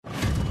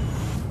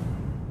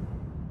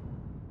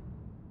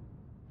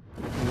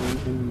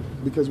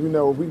and because we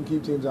know if we can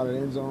keep teams out of the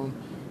end zone,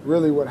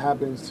 really what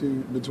happens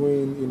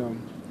between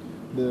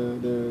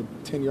the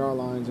 10-yard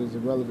lines is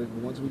irrelevant.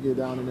 But once we get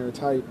down in there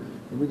tight,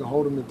 if we can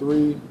hold them to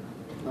 3,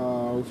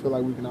 we feel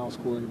like we can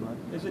outscore anybody.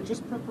 Is it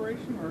just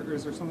preparation, or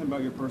is there something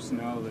about your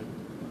personnel that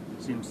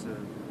seems to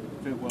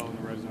fit well in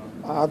the red zone?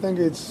 I think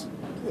it's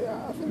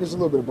a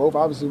little bit of both.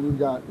 Obviously, we've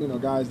got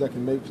guys that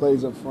can make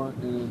plays up front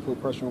and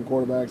put pressure on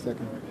quarterbacks that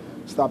can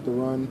stop the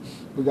run.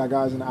 We got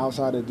guys on the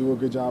outside that do a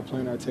good job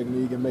playing our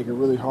technique and make it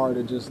really hard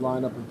to just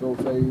line up and throw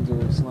fades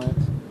or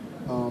slants.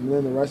 And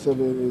then the rest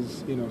of it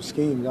is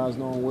scheme, guys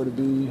knowing where to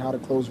be, how to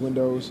close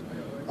windows.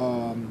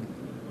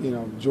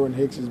 Jordan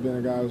Hicks has been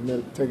a guy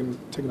who's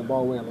taking the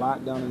ball away a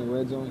lot down in the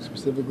red zone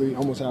specifically.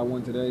 Almost had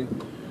one today.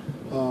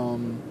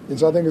 And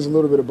so I think it's a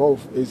little bit of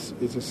both. It's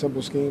a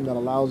simple scheme that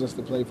allows us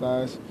to play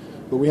fast.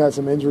 But we had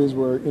some injuries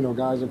where,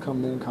 guys are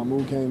coming in.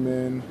 Kamu came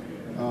in.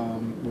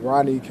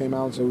 Rodney came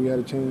out, so we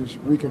had to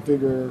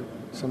reconfigure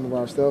some of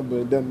our stuff. But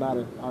it doesn't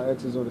matter. Our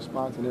X's are the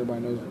spots, and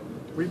everybody knows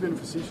it. Were you being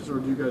facetious, or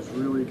do you guys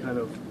really kind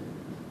of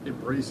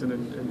embrace it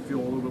and feel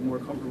a little bit more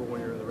comfortable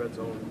when you're in the red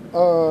zone?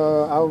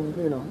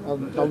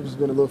 I've just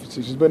been a little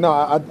facetious. But no,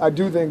 I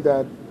do think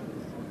that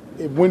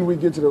when we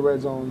get to the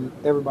red zone,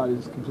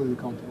 everybody's completely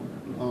comfortable.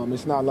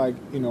 It's not like,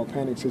 a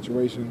panic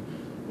situation.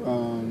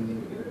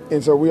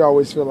 And so we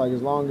always feel like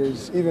as long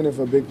as, even if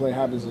a big play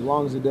happens, as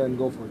long as it doesn't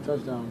go for a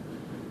touchdown,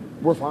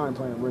 we're fine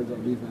playing red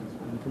zone defense.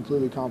 I'm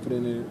completely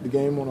confident in it. The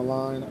game on the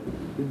line,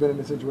 we've been in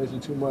the situation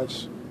too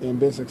much and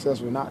been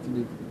successful not to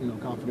be,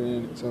 confident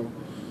in it. So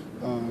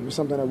it's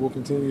something that we'll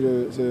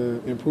continue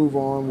to improve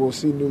on. We'll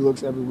see new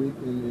looks every week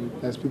and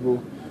as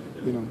people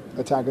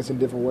attack us in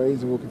different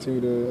ways, and we'll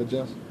continue to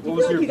adjust. What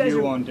was your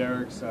view on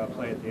Derek's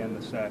play at the end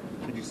of the set?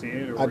 Did you see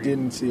it? I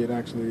didn't see it,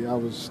 actually.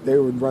 They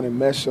were running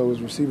mesh shows,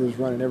 receivers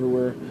running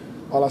everywhere.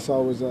 All I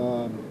saw was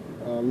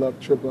Luck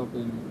trip up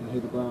and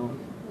hit the ground.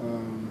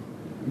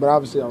 But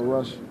obviously our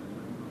rush,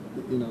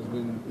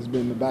 has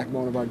been the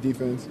backbone of our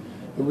defense.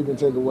 If we can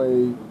take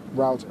away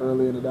routes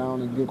early in the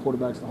down and get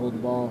quarterbacks to hold the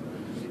ball,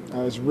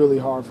 it's really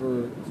hard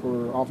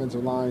for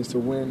offensive lines to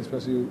win,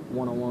 especially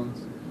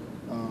one-on-ones.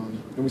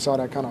 And we saw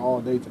that kind of all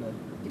day today.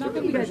 Do you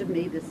think you guys have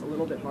made this a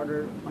little bit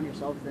harder on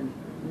yourselves than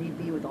need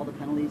be with all the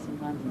penalties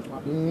sometimes and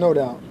sloppy? No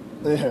doubt.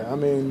 Yeah, I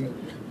mean,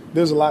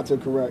 there's a lot to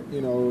correct.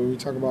 We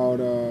talk about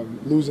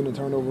losing the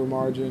turnover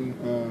margin,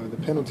 the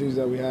penalties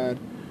that we had.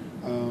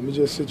 It's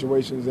just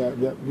situations that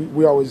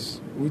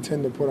we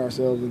tend to put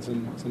ourselves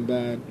in some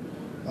bad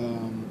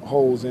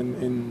holes,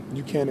 and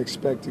you can't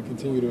expect to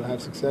continue to have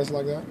success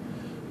like that.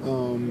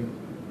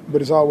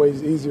 But it's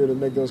always easier to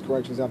make those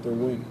corrections after a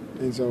win.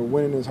 And so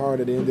winning is hard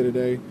at the end of the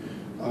day.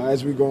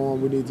 As we go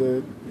on, we need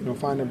to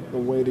find a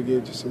way to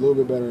get just a little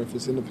bit better. If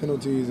it's in the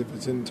penalties, if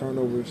it's in the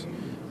turnovers,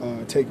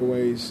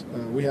 takeaways.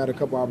 We had a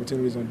couple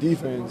opportunities on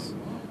defense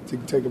to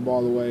take the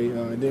ball away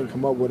and didn't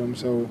come up with them.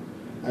 So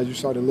as you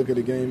start to look at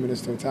the game in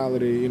its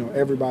totality,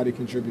 everybody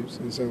contributes.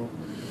 And so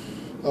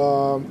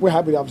we're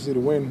happy, obviously, to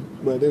win,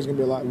 but there's going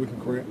to be a lot we can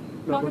correct.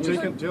 Now,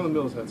 Jalen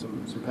Mills had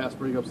some pass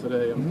breakups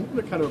today.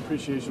 What kind of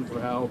appreciation for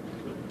how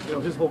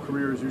his whole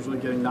career is usually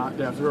getting knocked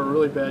after a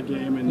really bad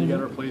game, and you got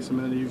to replace him,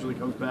 and then he usually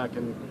comes back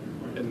and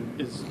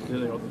is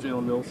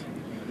Jalen Mills.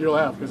 You don't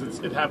laugh because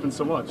it happens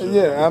so much.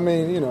 Yeah, I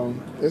mean,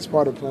 it's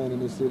part of playing in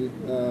this city.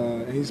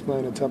 And he's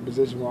playing a tough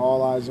position where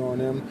all eyes are on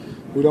him.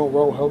 We don't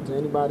roll help to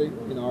anybody.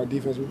 Our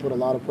defense, we put a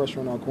lot of pressure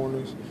on our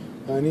corners,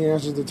 and he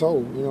answers the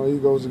toll. He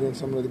goes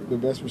against some of the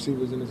best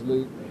receivers in this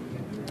league.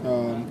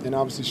 And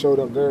obviously showed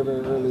up very,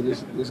 very early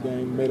this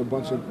game, made a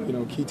bunch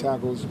of key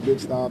tackles, big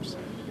stops,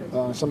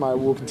 somebody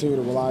we'll continue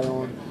to rely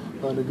on.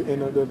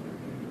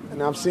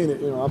 And I've seen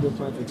it, I've been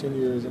playing for 10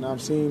 years, and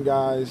I've seen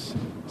guys,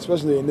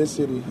 especially in this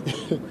city,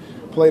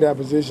 play that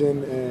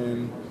position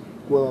and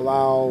will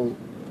allow,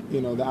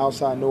 the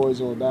outside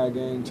noise or a bad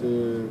game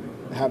to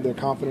have their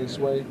confidence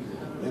sway.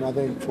 And I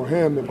think for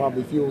him, it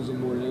probably fuels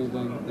him more than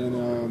anything.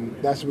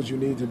 And that's what you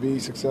need to be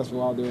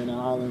successful out there in the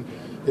island,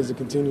 is to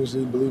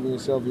continuously believe in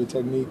yourself, your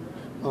technique,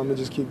 and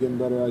just keep getting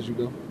better as you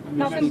go.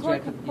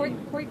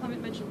 Corey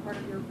Clement mentioned part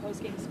of your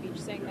post-game speech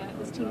saying that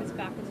this team is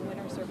back in the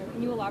winner's circle.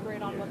 Can you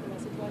elaborate on what the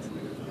message was?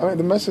 I mean,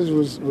 the message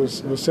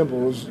was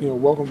simple. It was,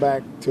 welcome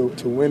back to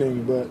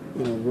winning, but,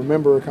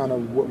 remember kind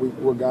of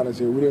what got us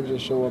here. We didn't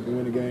just show up and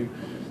win the game.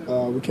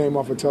 We came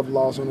off a tough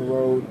loss on the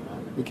road.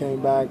 We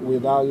came back, we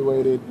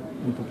evaluated,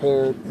 we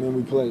prepared, and then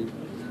we played.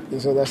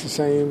 And so that's the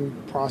same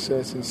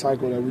process and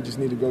cycle that we just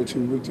need to go to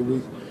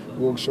week.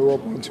 We'll show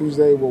up on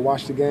Tuesday, we'll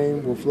watch the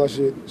game, we'll flush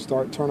it,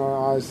 turn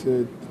our eyes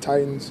to the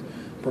Titans,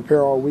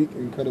 prepare all week,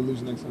 and cut it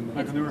loose next Sunday.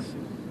 Michael, there were a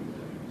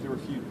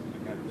few.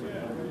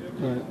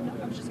 Right.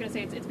 I was just going to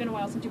say, it's been a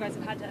while since you guys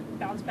have had to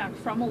bounce back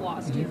from a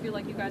loss. Do you feel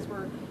like you guys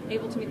were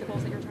able to meet the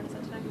goals that you were trying to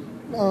set today?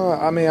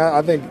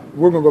 I think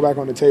we're going to go back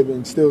on the table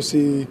and still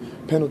see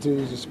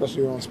penalties,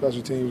 especially on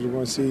special teams. We're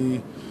going to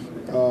see,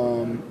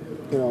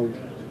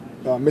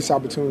 missed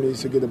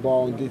opportunities to get the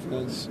ball in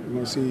defense. We're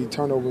going to see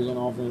turnovers on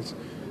offense.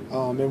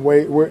 And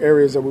we're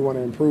areas that we want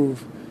to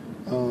improve.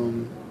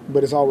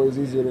 But it's always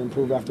easier to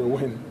improve after a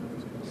win.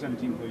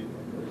 17-play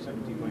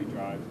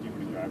drive. do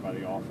when you drive by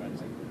the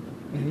offense.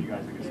 And you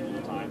guys, I guess, a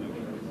little time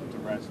to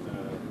rest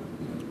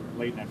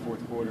late in that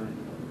fourth quarter.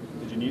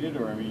 Did you need it,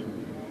 or I mean?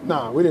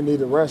 Nah, we didn't need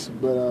the rest,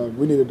 but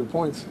we needed the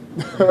points.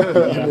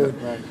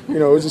 Right. You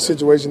know, it was a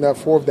situation that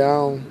fourth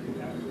down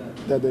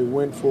that they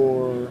went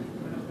for.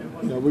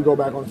 You know, we go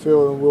back on the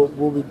field and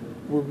we'll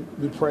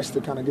be pressed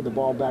to kind of get the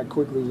ball back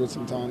quickly with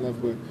some time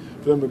left. But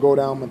for them to go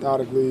down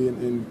methodically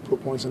and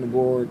put points on the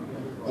board,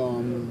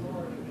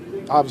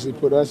 obviously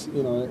put us,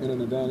 you know, in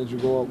an advantage. You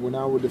go up. Well,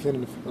 now we're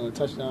defending a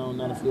touchdown,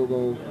 not a field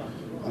goal.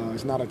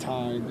 It's not a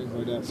tie, things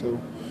like that. So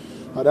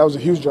that was a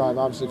huge drive,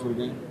 obviously, for the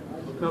game.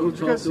 Now, what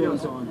you guys see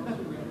on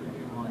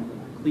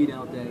lead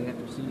out day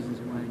after seasons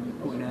when you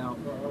point out,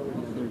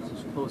 you know, there's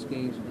just post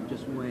games that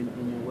just went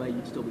in your way,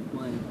 you'd still be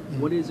playing.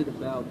 Mm-hmm. What is it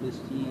about this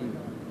team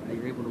that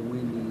you're able to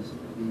win these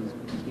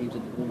games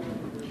at the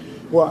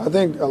end? Well, I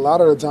think a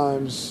lot of the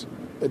times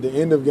at the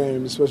end of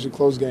games, especially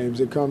close games,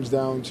 it comes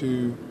down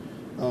to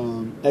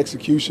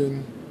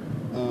execution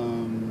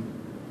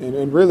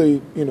and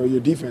really, you know, your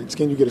defense.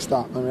 Can you get a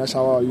stop? I mean, that's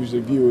how I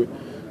usually view it.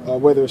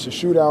 Whether it's a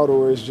shootout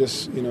or it's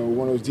just, you know,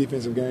 one of those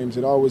defensive games,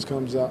 it always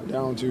comes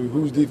down to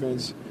whose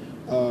defense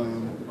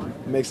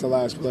makes the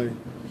last play.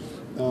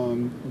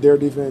 Their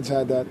defense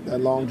had that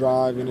long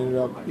drive and ended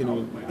up, you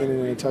know, ending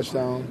in a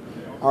touchdown.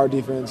 Our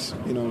defense,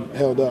 you know,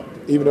 held up.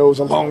 Even though it was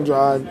a long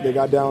drive, they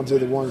got down to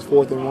the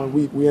 4th and 1.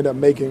 We ended up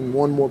making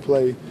one more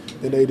play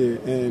than they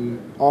did, and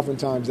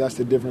oftentimes that's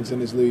the difference in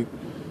this league.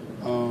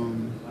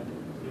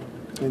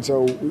 And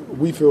so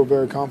we feel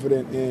very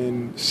confident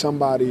in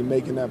somebody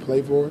making that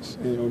play for us,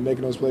 you know,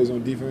 making those plays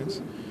on defense.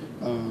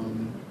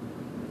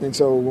 And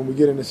so when we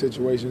get into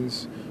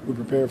situations, we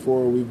prepare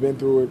for it. We've been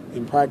through it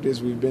in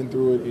practice. We've been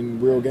through it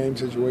in real game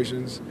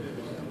situations.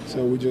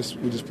 So we just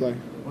play.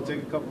 We'll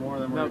take a couple more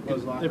of them. Now,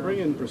 they bring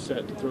in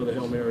Brissett to throw the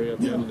Hail Mary at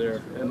the end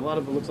there, and a lot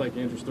of it looks like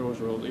Andrew's throws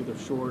are either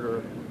short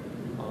or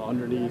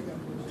underneath.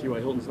 T.Y.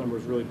 Hilton's number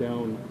is really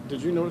down.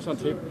 Did you notice on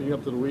tape leading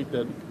up to the week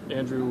that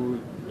Andrew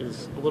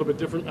is a little bit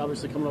different,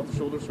 obviously coming off the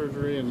shoulder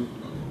surgery and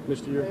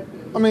missed a year?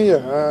 I mean,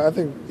 yeah, I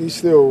think he's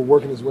still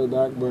working his way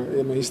back, but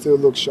I mean, he still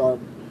looks sharp.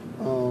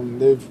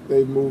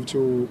 They've moved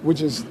to,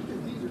 which is,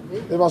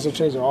 they've also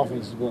changed their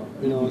offense as well.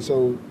 You know, and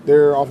so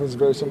their offense is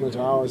very similar to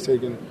ours,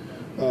 taking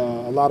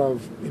a lot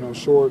of, you know,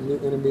 short,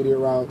 intermediate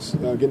routes,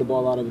 getting the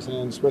ball out of his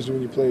hands, especially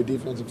when you play a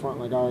defensive front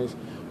like ours.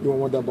 You don't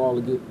want that ball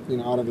to get, you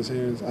know, out of his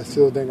hands. I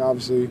still think,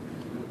 obviously,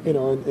 you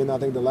know, and I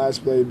think the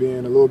last play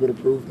being a little bit of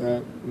proof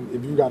that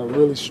if you got to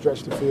really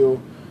stretch the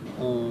field,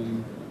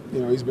 you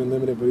know, he's been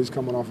limited, but he's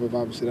coming off of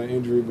obviously that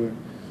injury. But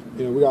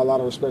you know, we got a lot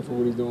of respect for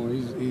what he's doing.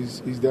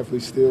 He's definitely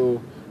still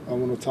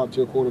one of the top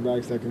tier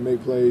quarterbacks that can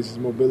make plays. His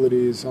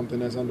mobility is something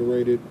that's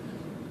underrated.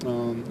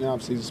 And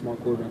obviously, he's a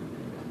smart quarterback.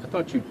 I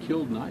thought you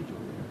killed Nigel.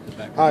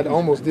 I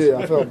almost did.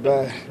 I felt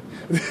bad.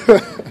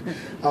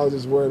 I was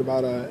just worried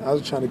about. I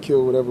was trying to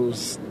kill whatever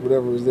was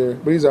there,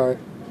 but he's all right.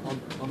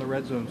 On the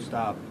red zone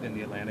stop in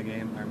the Atlanta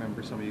game, I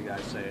remember some of you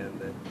guys saying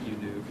that you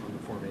knew from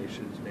the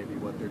formations maybe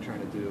what they're trying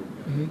to do.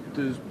 Mm-hmm.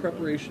 Does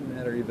preparation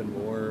matter even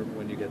more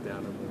when you get down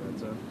in the red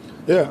zone?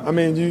 Yeah, I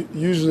mean,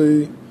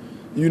 usually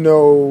you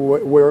know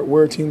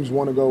where teams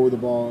want to go with the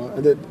ball.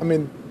 I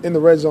mean, in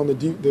the red zone,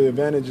 the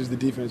advantage is the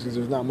defense because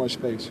there's not much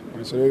space,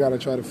 right? So they got to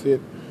try to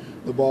fit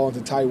the ball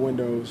into tight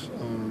windows.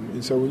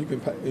 And so when you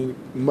can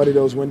muddy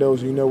those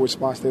windows, you know which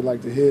spots they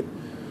like to hit.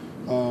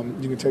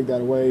 You can take that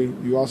away.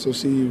 You also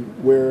see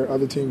where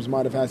other teams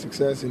might have had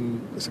success,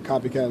 and it's a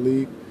copycat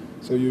league.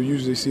 So you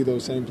usually see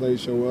those same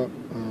plays show up.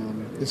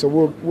 And so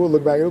we'll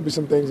look back. It'll be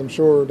some things I'm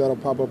sure that'll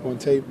pop up on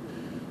tape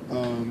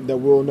that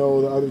we'll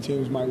know the other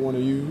teams might want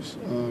to use.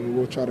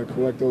 We'll try to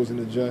correct those and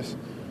adjust.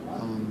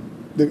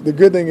 The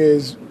good thing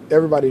is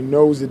everybody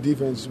knows the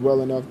defense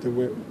well enough that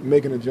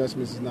making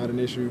adjustments is not an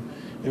issue.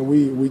 And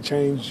we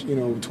change, you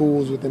know,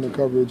 tools within the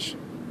coverage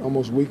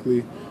almost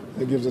weekly.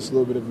 That gives us a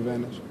little bit of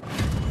advantage.